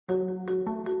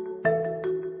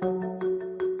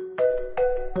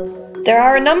There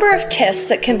are a number of tests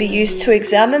that can be used to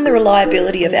examine the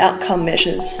reliability of outcome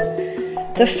measures.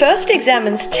 The first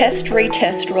examines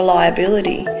test-retest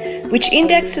reliability, which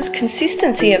indexes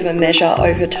consistency of a measure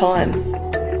over time.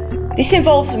 This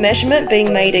involves measurement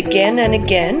being made again and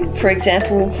again, for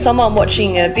example, someone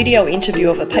watching a video interview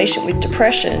of a patient with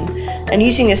depression and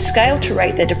using a scale to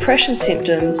rate their depression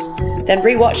symptoms, then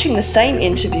re-watching the same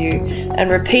interview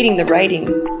and repeating the rating.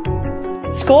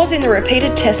 Scores in the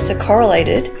repeated tests are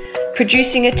correlated,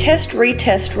 producing a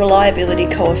test-retest reliability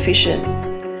coefficient.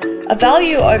 A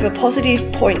value over positive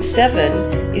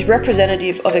 0.7 is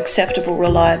representative of acceptable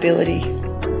reliability.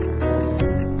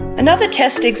 Another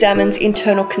test examines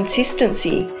internal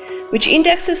consistency, which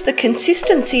indexes the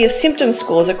consistency of symptom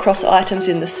scores across items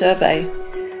in the survey.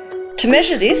 To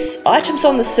measure this, items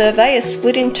on the survey are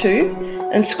split in two,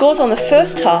 and scores on the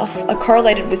first half are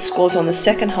correlated with scores on the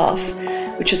second half,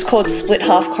 which is called split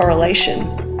half correlation.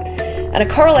 And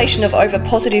a correlation of over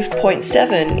positive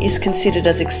 0.7 is considered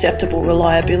as acceptable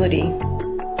reliability.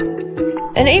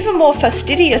 An even more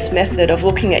fastidious method of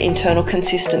looking at internal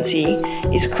consistency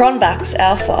is Cronbach's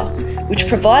alpha, which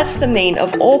provides the mean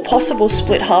of all possible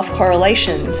split half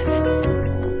correlations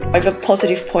over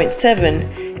positive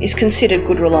 0.7 is considered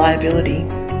good reliability.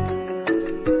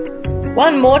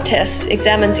 One more test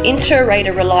examines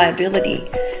inter-rater reliability,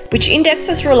 which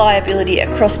indexes reliability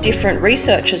across different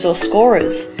researchers or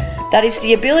scorers. That is,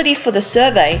 the ability for the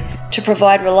survey to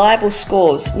provide reliable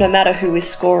scores no matter who is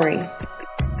scoring.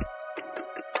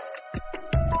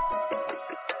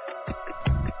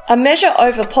 A measure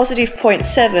over positive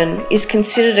 0.7 is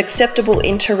considered acceptable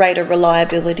inter-rater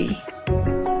reliability.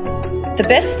 The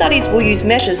best studies will use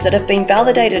measures that have been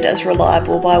validated as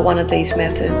reliable by one of these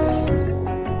methods.